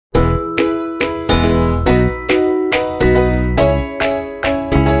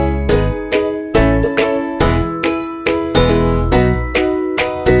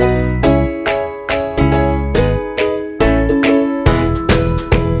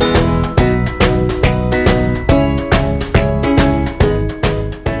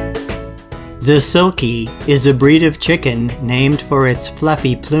The Silkie is a breed of chicken named for its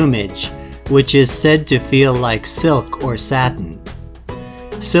fluffy plumage, which is said to feel like silk or satin.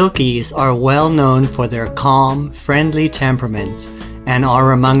 Silkies are well known for their calm, friendly temperament and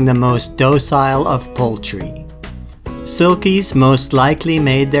are among the most docile of poultry. Silkies most likely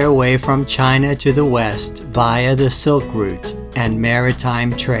made their way from China to the West via the Silk Route and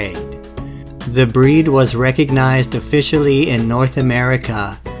maritime trade. The breed was recognized officially in North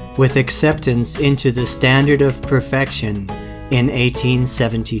America with acceptance into the standard of perfection in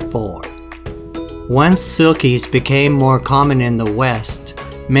 1874. Once Silkies became more common in the West,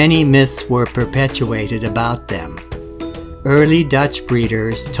 many myths were perpetuated about them. Early Dutch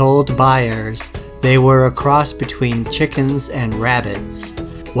breeders told buyers they were a cross between chickens and rabbits,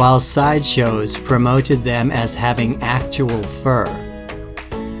 while sideshows promoted them as having actual fur.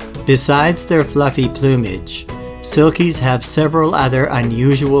 Besides their fluffy plumage, Silkies have several other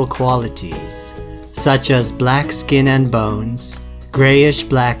unusual qualities, such as black skin and bones,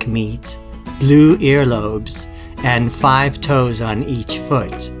 grayish-black meat, blue earlobes, and 5 toes on each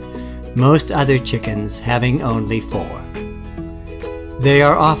foot, most other chickens having only 4. They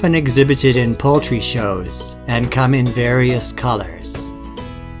are often exhibited in poultry shows and come in various colors.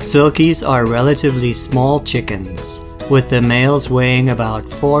 Silkies are relatively small chickens, with the males weighing about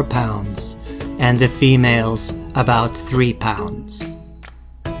 4 pounds and the females about 3 pounds.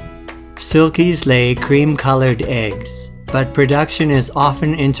 Silkies lay cream-colored eggs, but production is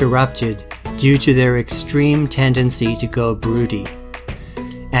often interrupted due to their extreme tendency to go broody.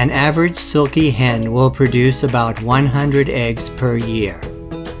 An average Silkie hen will produce about 100 eggs per year.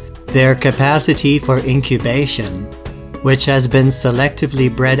 Their capacity for incubation, which has been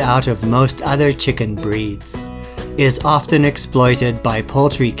selectively bred out of most other chicken breeds, is often exploited by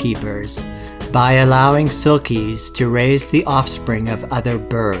poultry keepers by allowing Silkies to raise the offspring of other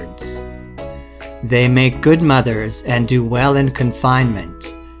birds. They make good mothers and do well in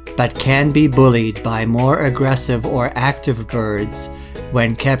confinement, but can be bullied by more aggressive or active birds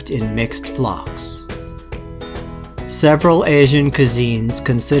when kept in mixed flocks. Several Asian cuisines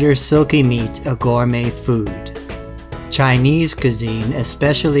consider Silkie meat a gourmet food. Chinese cuisine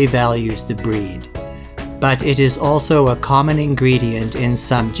especially values the breed, but it is also a common ingredient in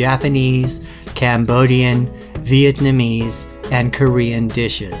some Japanese, Cambodian, Vietnamese, and Korean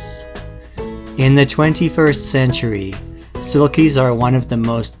dishes. In the 21st century, Silkies are one of the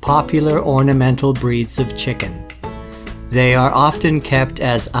most popular ornamental breeds of chicken. They are often kept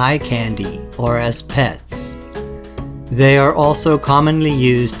as eye candy or as pets. They are also commonly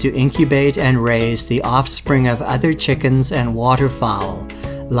used to incubate and raise the offspring of other chickens and waterfowl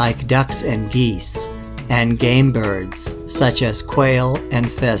like ducks and geese, and game birds such as quail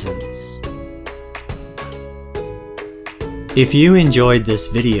and pheasants. If you enjoyed this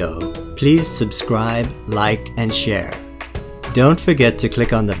video, please subscribe, like, and share. Don't forget to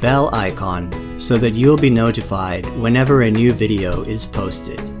click on the bell icon so that you'll be notified whenever a new video is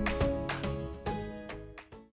posted.